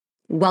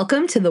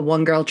Welcome to the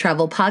One Girl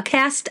Travel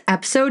Podcast,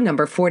 episode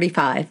number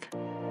 45.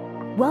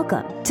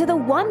 Welcome to the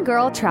One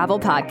Girl Travel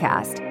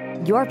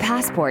Podcast, your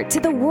passport to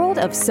the world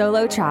of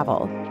solo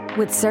travel,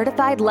 with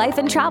certified life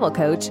and travel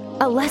coach,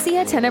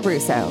 Alessia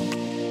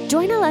Tenebruso.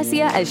 Join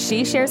Alessia as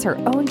she shares her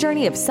own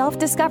journey of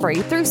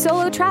self-discovery through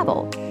solo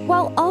travel,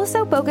 while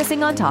also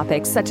focusing on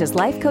topics such as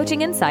life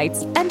coaching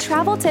insights and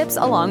travel tips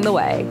along the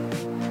way.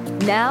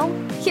 Now,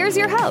 here's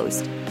your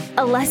host,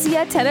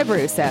 Alessia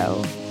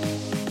Tenebruso.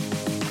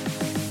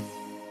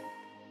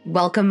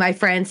 Welcome, my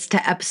friends,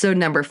 to episode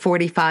number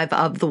 45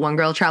 of the One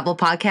Girl Travel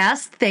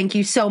Podcast. Thank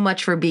you so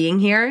much for being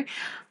here.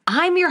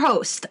 I'm your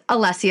host,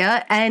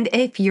 Alessia, and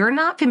if you're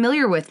not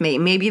familiar with me,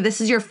 maybe this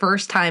is your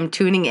first time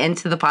tuning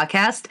into the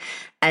podcast,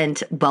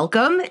 and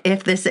welcome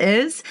if this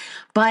is,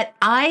 but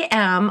I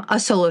am a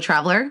solo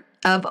traveler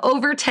of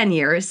over 10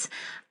 years.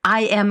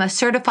 I am a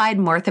certified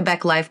Martha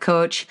Beck life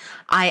coach.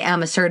 I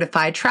am a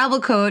certified travel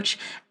coach,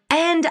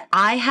 and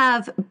I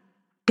have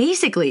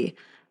basically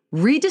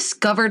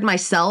rediscovered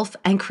myself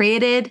and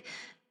created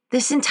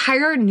this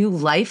entire new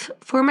life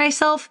for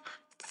myself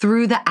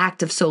through the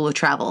act of solo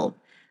travel.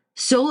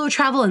 Solo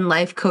travel and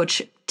life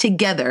coach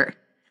together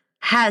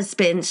has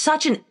been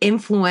such an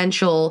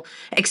influential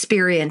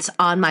experience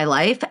on my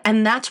life,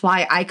 and that's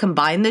why I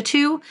combine the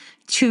two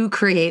to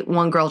create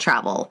One Girl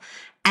Travel.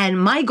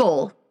 And my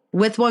goal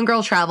with One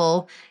Girl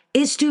Travel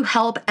is to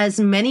help as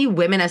many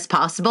women as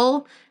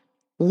possible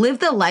live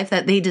the life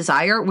that they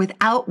desire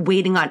without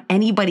waiting on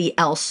anybody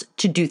else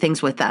to do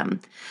things with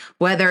them.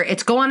 Whether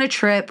it's go on a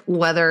trip,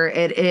 whether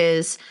it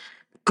is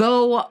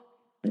go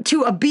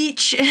to a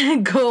beach,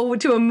 go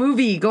to a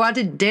movie, go out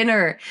to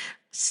dinner,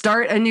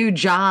 start a new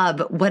job,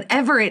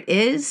 whatever it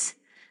is,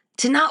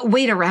 to not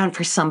wait around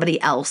for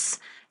somebody else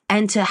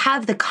and to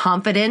have the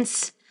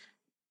confidence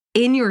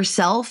in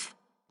yourself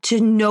to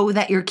know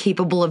that you're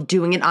capable of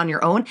doing it on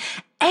your own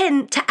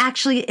and to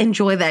actually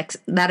enjoy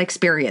that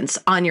experience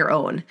on your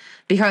own,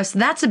 because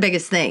that's the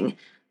biggest thing.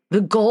 The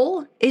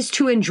goal is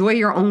to enjoy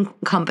your own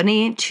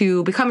company,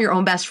 to become your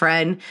own best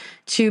friend,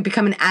 to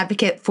become an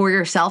advocate for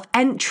yourself,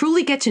 and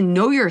truly get to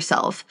know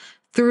yourself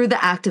through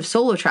the act of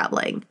solo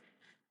traveling.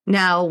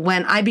 Now,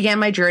 when I began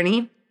my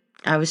journey,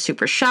 I was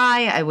super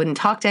shy. I wouldn't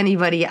talk to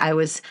anybody. I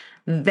was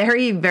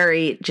very,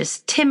 very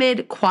just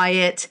timid,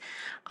 quiet.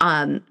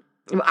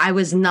 I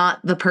was not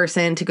the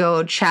person to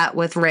go chat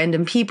with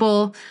random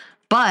people.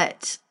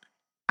 But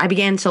I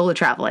began solo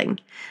traveling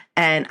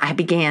and I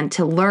began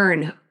to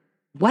learn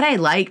what I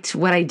liked,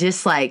 what I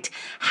disliked,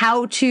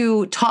 how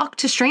to talk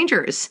to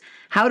strangers,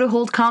 how to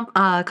hold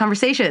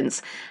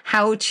conversations,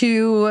 how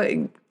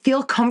to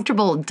feel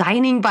comfortable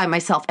dining by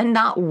myself and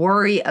not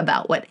worry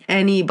about what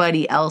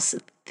anybody else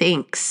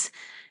thinks.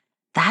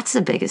 That's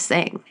the biggest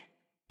thing.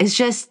 It's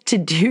just to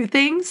do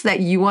things that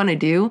you want to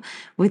do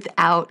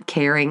without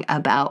caring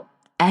about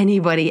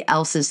anybody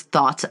else's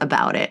thoughts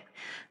about it,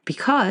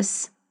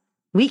 because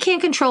we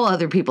can't control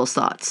other people's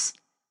thoughts.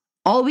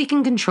 All we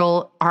can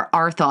control are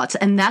our thoughts.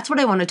 And that's what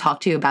I want to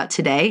talk to you about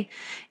today,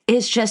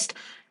 is just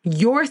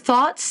your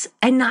thoughts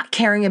and not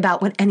caring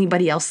about what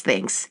anybody else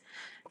thinks.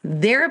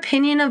 Their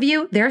opinion of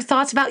you, their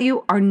thoughts about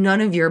you are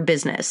none of your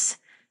business.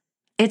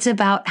 It's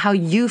about how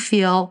you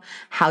feel,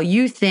 how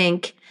you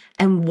think,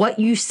 and what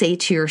you say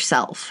to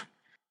yourself.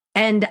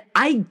 And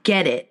I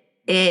get it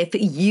if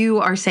you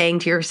are saying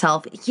to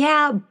yourself,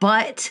 yeah,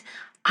 but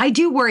I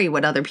do worry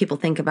what other people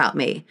think about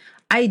me.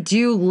 I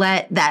do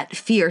let that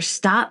fear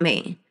stop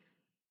me.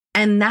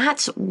 And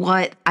that's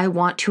what I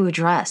want to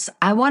address.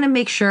 I want to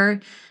make sure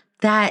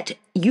that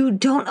you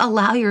don't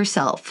allow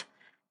yourself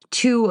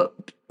to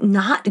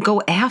not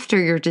go after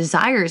your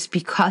desires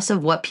because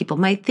of what people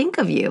might think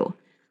of you.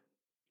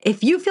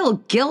 If you feel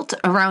guilt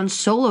around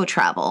solo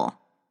travel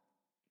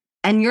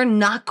and you're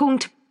not going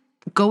to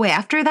go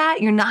after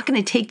that, you're not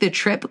going to take the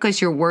trip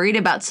because you're worried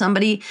about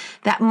somebody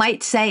that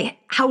might say,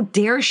 how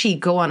dare she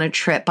go on a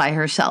trip by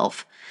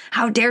herself?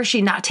 How dare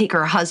she not take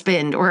her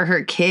husband or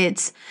her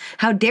kids?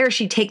 How dare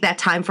she take that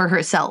time for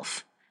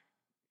herself?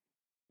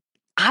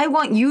 I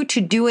want you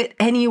to do it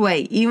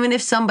anyway, even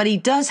if somebody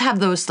does have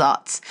those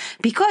thoughts.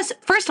 Because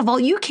first of all,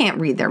 you can't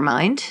read their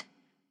mind,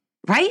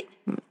 right?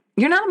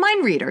 You're not a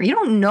mind reader. You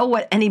don't know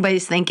what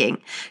anybody's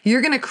thinking.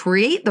 You're going to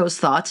create those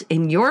thoughts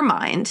in your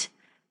mind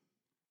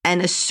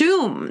and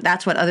assume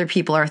that's what other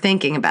people are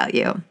thinking about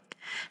you.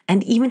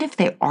 And even if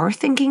they are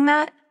thinking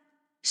that,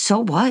 so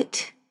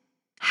what?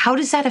 How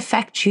does that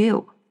affect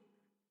you?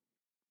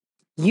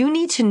 You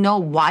need to know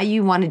why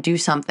you want to do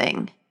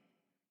something.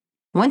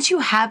 Once you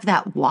have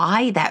that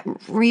why, that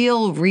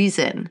real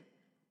reason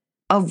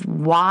of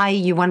why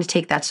you want to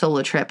take that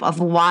solo trip, of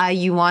why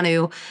you want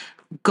to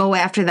go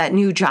after that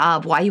new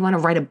job, why you want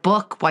to write a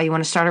book, why you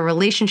want to start a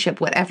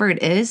relationship, whatever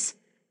it is,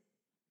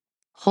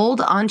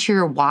 hold on to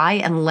your why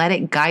and let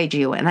it guide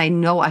you. And I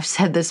know I've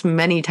said this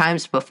many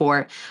times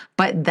before,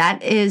 but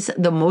that is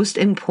the most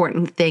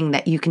important thing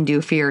that you can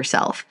do for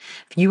yourself.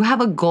 If you have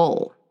a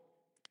goal,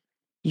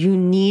 you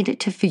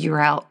need to figure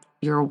out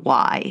your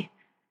why.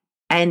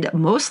 And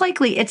most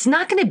likely, it's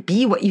not going to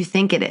be what you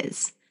think it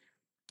is.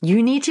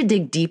 You need to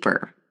dig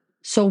deeper.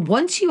 So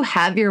once you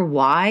have your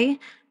why,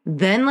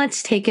 then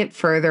let's take it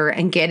further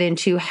and get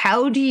into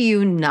how do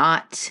you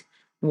not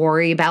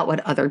worry about what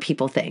other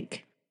people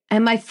think.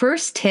 And my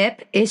first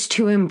tip is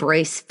to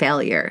embrace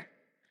failure.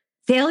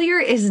 Failure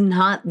is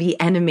not the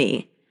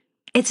enemy.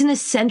 It's an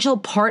essential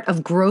part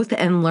of growth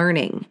and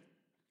learning.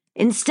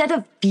 Instead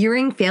of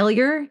fearing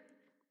failure,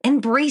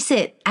 embrace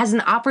it as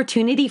an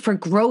opportunity for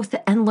growth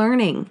and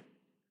learning.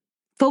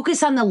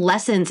 Focus on the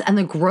lessons and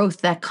the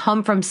growth that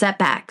come from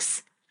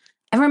setbacks.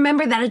 And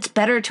remember that it's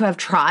better to have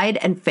tried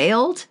and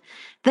failed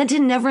than to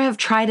never have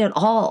tried at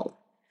all.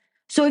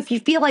 So if you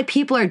feel like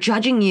people are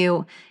judging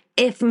you,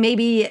 if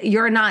maybe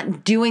you're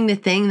not doing the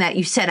thing that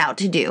you set out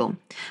to do,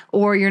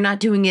 or you're not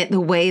doing it the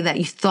way that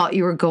you thought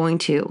you were going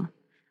to,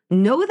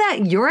 know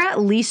that you're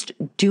at least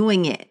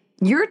doing it.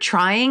 You're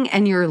trying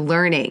and you're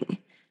learning.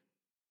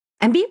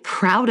 And be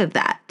proud of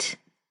that.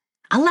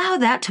 Allow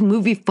that to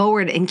move you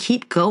forward and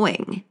keep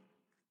going.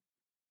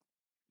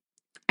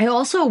 I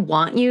also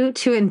want you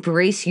to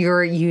embrace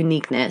your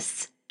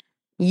uniqueness.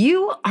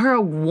 You are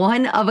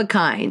one of a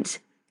kind,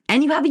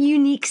 and you have a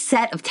unique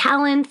set of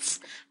talents,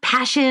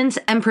 passions,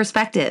 and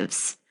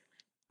perspectives.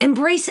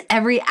 Embrace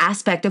every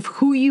aspect of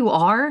who you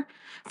are,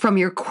 from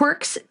your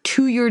quirks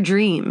to your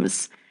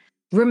dreams.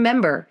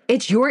 Remember,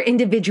 it's your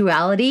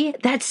individuality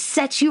that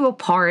sets you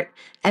apart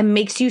and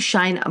makes you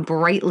shine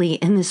brightly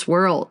in this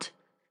world.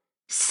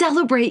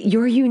 Celebrate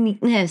your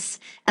uniqueness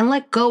and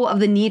let go of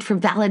the need for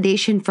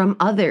validation from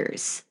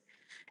others.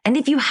 And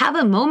if you have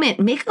a moment,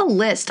 make a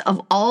list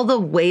of all the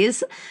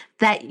ways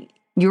that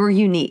you're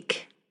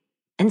unique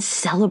and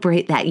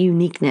celebrate that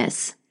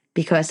uniqueness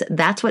because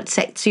that's what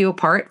sets you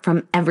apart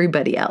from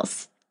everybody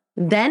else.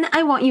 Then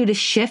I want you to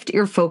shift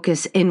your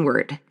focus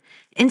inward.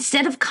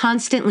 Instead of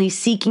constantly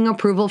seeking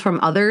approval from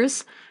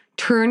others,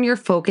 turn your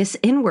focus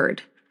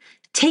inward.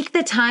 Take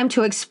the time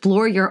to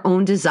explore your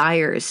own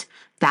desires,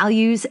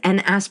 values,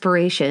 and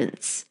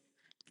aspirations.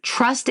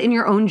 Trust in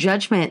your own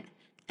judgment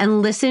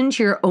and listen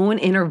to your own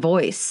inner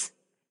voice.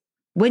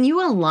 When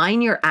you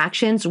align your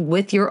actions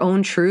with your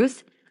own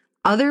truth,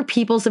 other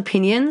people's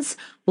opinions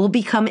will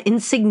become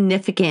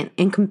insignificant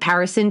in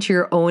comparison to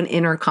your own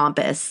inner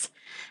compass.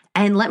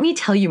 And let me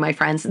tell you, my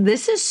friends,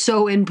 this is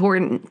so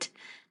important.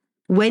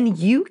 When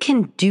you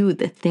can do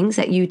the things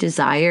that you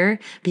desire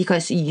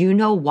because you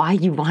know why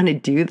you want to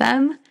do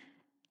them,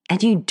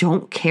 and you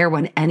don't care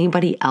what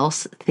anybody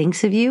else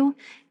thinks of you,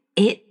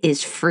 it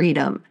is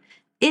freedom.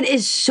 It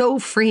is so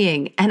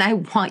freeing, and I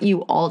want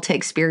you all to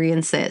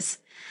experience this.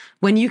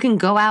 When you can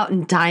go out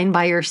and dine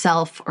by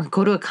yourself or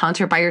go to a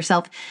concert by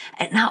yourself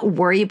and not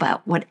worry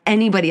about what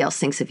anybody else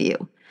thinks of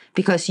you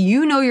because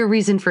you know your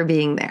reason for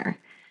being there.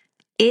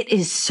 It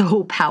is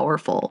so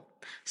powerful.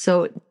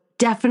 So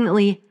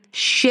definitely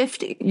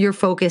shift your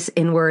focus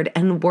inward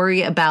and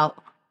worry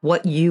about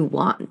what you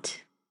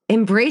want.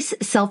 Embrace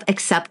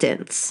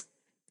self-acceptance.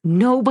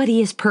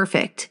 Nobody is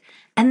perfect,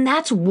 and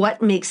that's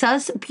what makes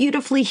us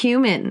beautifully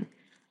human.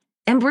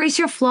 Embrace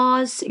your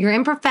flaws, your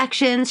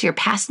imperfections, your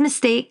past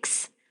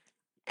mistakes.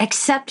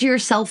 Accept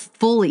yourself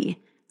fully,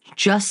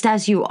 just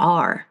as you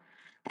are,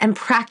 and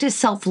practice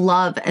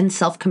self-love and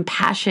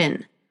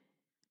self-compassion.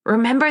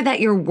 Remember that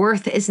your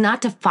worth is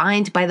not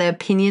defined by the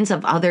opinions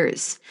of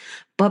others,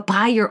 but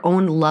by your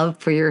own love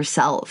for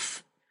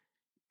yourself.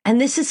 And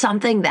this is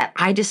something that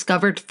I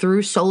discovered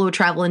through solo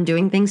travel and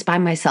doing things by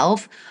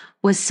myself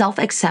was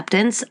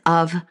self-acceptance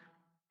of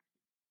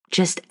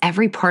just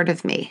every part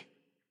of me.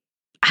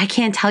 I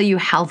can't tell you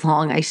how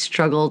long I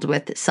struggled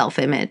with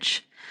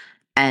self-image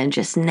and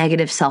just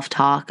negative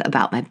self-talk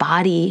about my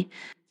body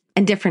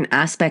and different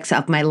aspects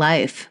of my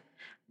life.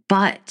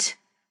 But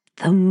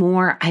the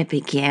more I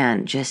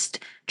began just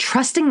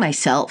trusting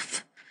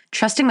myself,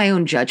 trusting my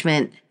own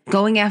judgment,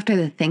 going after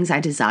the things I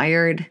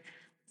desired,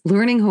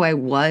 learning who I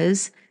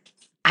was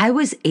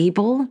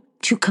able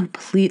to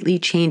completely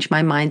change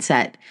my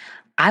mindset.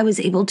 I was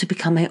able to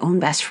become my own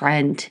best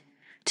friend,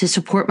 to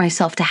support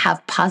myself, to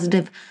have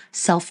positive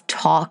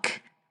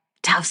self-talk,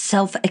 to have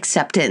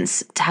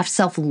self-acceptance, to have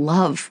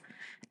self-love.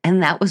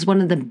 And that was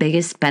one of the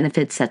biggest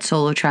benefits that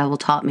solo travel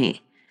taught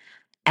me.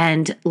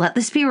 And let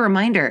this be a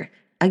reminder.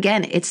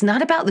 Again, it's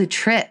not about the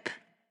trip.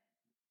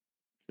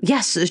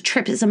 Yes, the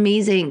trip is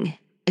amazing.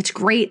 It's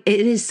great. It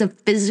is the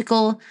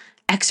physical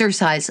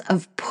exercise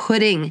of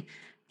putting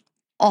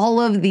all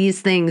of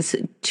these things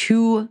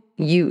to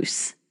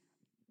use.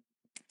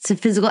 It's a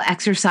physical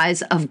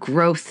exercise of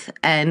growth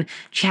and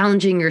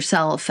challenging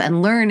yourself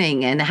and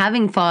learning and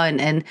having fun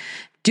and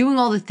doing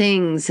all the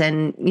things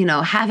and,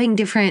 having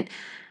different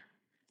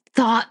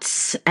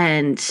thoughts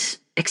and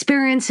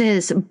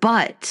experiences.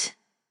 But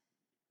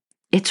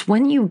it's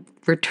when you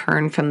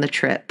return from the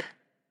trip.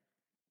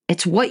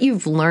 It's what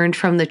you've learned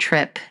from the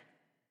trip.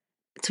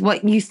 It's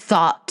what you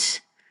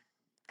thought,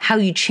 how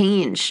you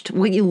changed,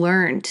 what you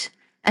learned,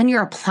 and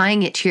you're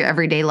applying it to your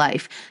everyday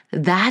life.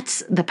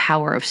 That's the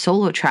power of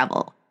solo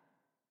travel.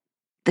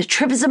 The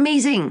trip is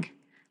amazing,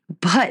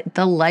 but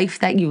the life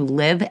that you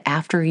live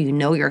after you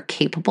know you're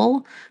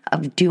capable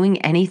of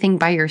doing anything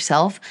by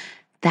yourself,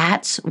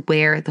 That's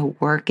where the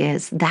work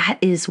is. That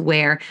is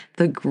where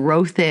the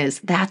growth is.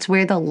 That's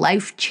where the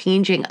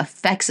life-changing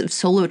effects of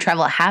solo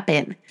travel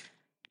happen.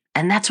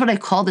 And that's what I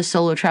call the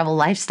solo travel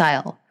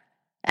lifestyle.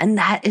 And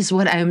that is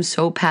what I am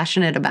so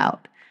passionate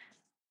about.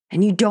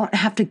 And you don't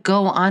have to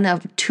go on a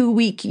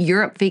 2-week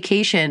Europe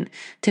vacation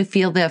to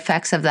feel the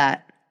effects of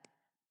that.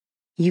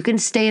 You can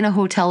stay in a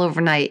hotel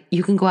overnight.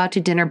 You can go out to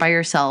dinner by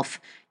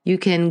yourself. You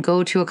can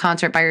go to a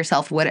concert by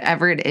yourself,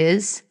 whatever it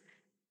is.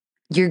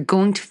 You're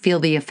going to feel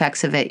the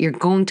effects of it. You're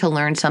going to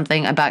learn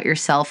something about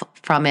yourself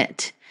from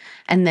it.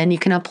 And then you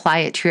can apply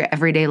it to your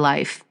everyday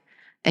life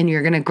and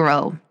you're going to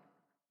grow.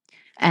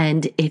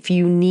 And if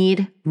you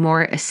need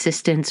more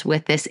assistance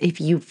with this, if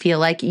you feel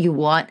like you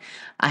want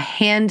a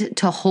hand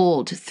to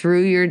hold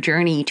through your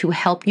journey to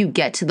help you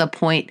get to the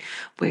point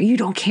where you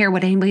don't care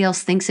what anybody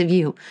else thinks of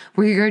you,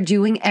 where you're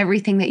doing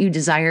everything that you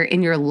desire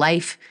in your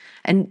life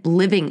and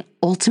living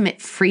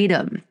ultimate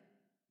freedom,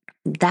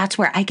 that's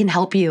where I can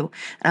help you.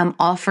 And I'm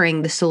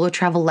offering the Solo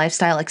Travel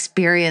Lifestyle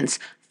Experience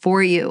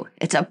for you.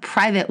 It's a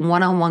private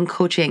one-on-one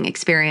coaching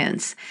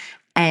experience.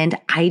 And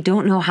I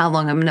don't know how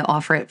long I'm going to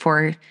offer it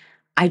for.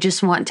 I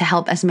just want to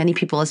help as many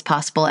people as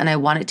possible. And I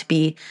want it to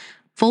be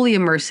fully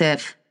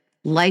immersive,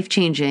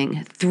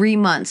 life-changing, 3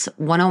 months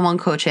one-on-one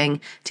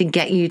coaching to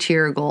get you to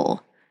your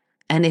goal.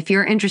 And if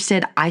you're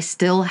interested, I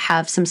still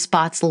have some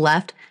spots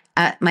left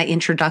at my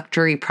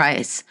introductory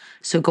price.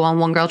 So go on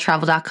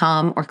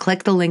onegirltravel.com or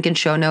click the link in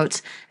show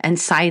notes and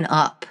sign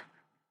up,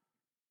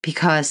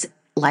 because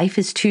life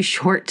is too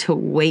short to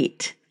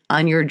wait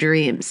on your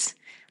dreams.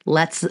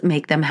 Let's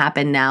make them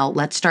happen now.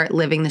 Let's start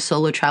living the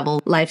solo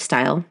travel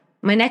lifestyle.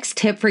 My next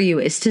tip for you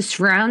is to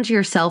surround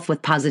yourself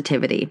with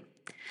positivity.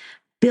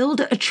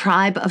 Build a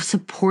tribe of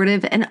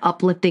supportive and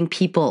uplifting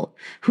people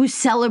who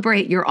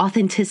celebrate your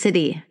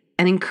authenticity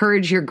and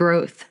encourage your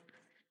growth.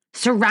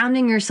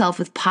 Surrounding yourself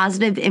with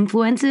positive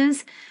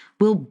influences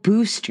will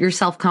boost your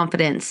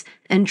self-confidence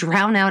and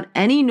drown out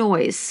any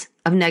noise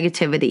of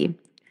negativity.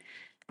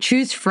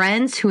 Choose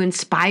friends who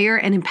inspire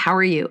and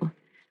empower you,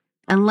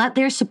 and let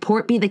their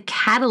support be the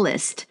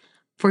catalyst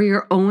for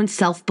your own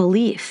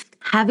self-belief.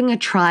 Having a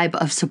tribe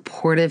of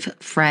supportive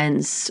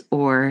friends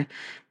or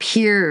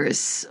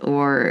peers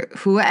or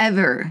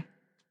whoever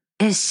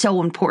is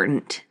so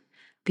important,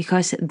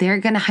 because they're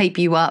going to hype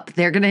you up.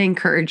 They're going to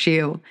encourage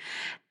you.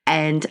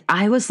 And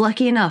I was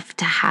lucky enough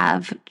to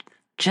have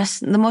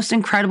just the most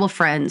incredible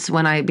friends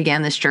when I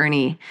began this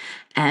journey.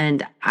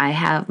 And I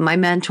have my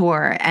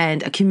mentor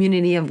and a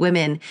community of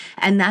women.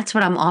 And that's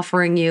what I'm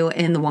offering you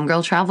in the One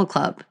Girl Travel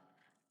Club.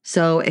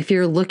 So if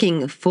you're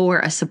looking for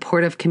a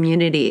supportive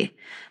community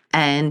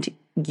and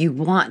you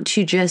want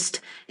to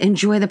just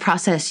enjoy the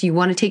process, you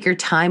want to take your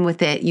time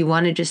with it, you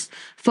want to just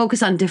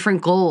focus on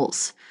different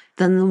goals,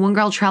 then the One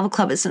Girl Travel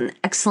Club is an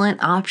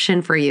excellent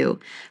option for you,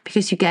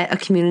 because you get a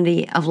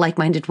community of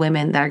like-minded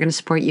women that are going to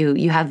support you.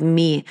 You have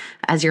me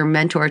as your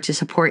mentor to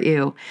support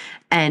you.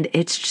 And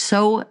it's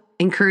so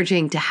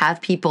encouraging to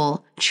have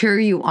people cheer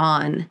you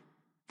on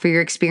for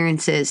your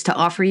experiences, to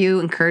offer you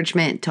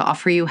encouragement, to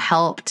offer you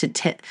help,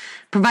 to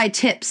provide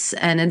tips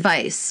and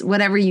advice,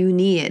 whatever you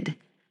need.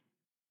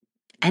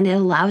 And it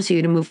allows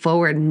you to move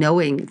forward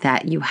knowing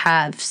that you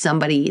have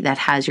somebody that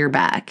has your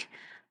back.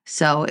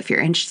 So if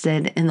you're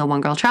interested in the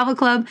One Girl Travel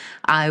Club,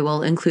 I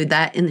will include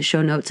that in the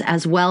show notes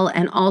as well.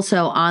 And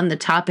also on the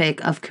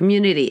topic of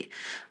community,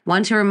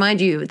 want to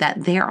remind you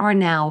that there are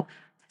now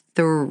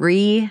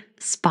 3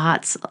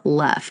 spots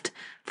left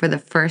for the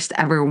first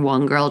ever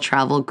One Girl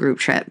Travel group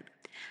trip.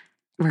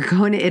 We're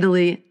going to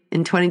Italy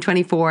in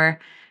 2024.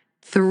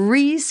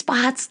 3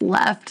 spots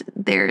left.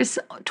 There's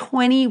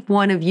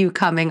 21 of you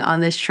coming on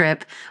this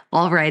trip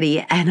already,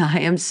 and I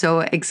am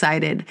so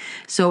excited.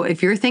 So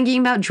if you're thinking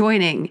about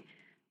joining,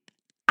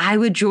 I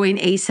would join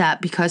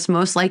ASAP, because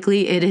most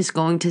likely it is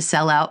going to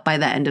sell out by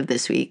the end of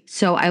this week.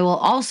 So I will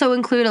also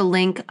include a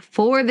link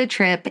for the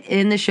trip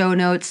in the show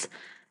notes.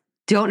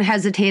 Don't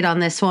hesitate on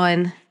this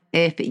one.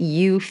 If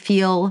you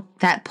feel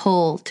that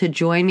pull to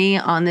join me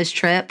on this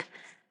trip,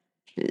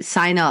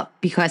 sign up,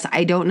 because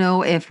I don't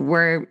know if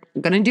we're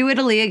going to do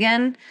Italy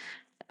again.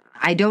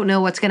 I don't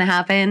know what's going to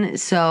happen.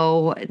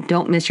 So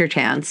don't miss your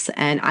chance.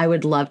 And I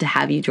would love to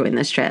have you join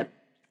this trip.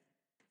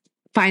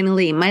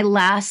 Finally, my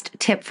last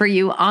tip for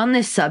you on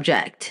this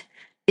subject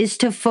is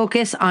to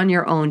focus on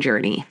your own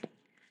journey.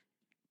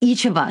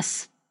 Each of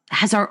us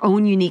has our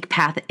own unique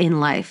path in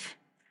life.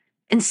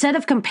 Instead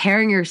of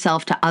comparing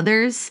yourself to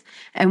others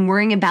and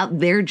worrying about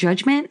their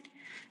judgment,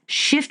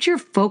 shift your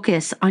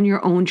focus on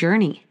your own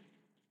journey.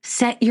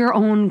 Set your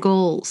own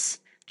goals,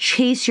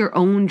 chase your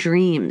own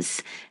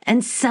dreams,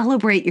 and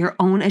celebrate your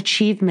own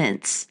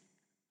achievements.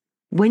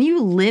 When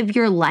you live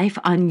your life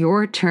on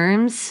your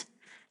terms,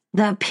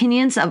 the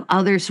opinions of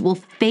others will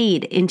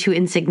fade into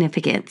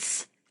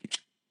insignificance.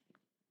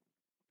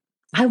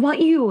 I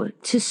want you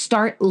to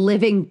start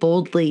living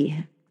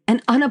boldly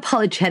and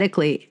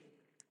unapologetically.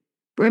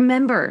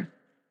 Remember,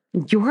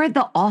 you're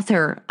the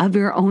author of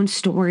your own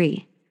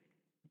story,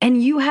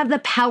 and you have the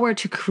power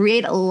to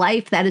create a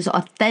life that is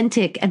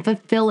authentic and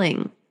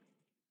fulfilling.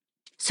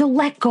 So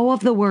let go of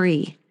the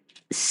worry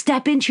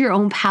step into your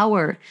own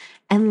power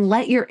and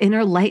let your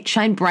inner light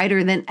shine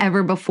brighter than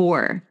ever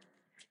before.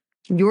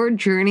 Your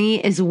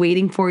journey is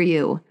waiting for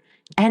you,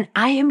 and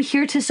I am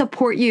here to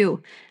support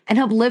you and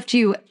uplift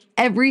you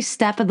every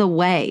step of the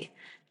way.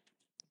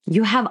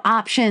 You have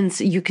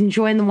options. You can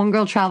join the One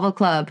Girl Travel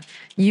Club.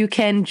 You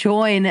can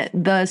join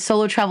the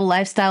Solo Travel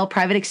Lifestyle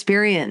Private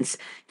Experience.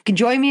 You can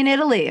join me in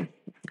Italy,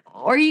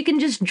 or you can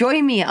just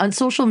join me on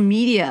social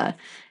media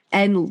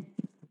and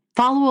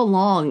follow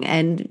along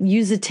and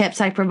use the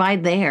tips I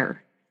provide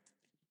there.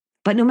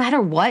 But no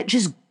matter what,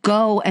 just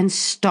go and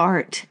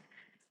start.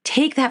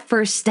 Take that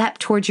first step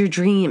towards your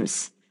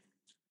dreams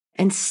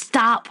and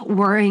stop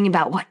worrying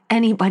about what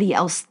anybody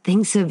else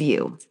thinks of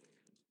you.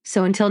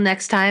 So until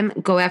next time,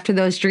 go after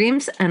those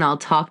dreams, and I'll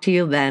talk to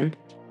you then.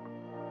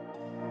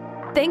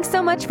 Thanks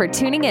so much for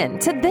tuning in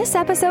to this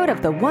episode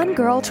of the One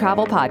Girl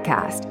Travel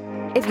Podcast.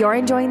 If you're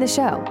enjoying the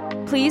show,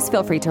 please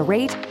feel free to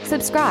rate,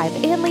 subscribe,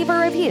 and leave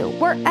a review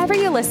wherever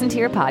you listen to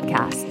your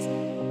podcasts.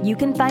 You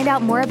can find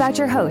out more about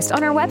your host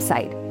on our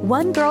website,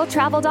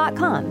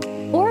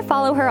 onegirltravel.com, or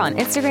follow her on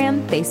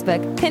Instagram,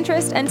 Facebook,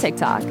 Pinterest, and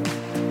TikTok.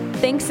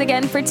 Thanks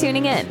again for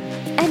tuning in,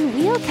 and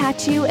we'll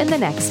catch you in the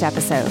next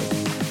episode.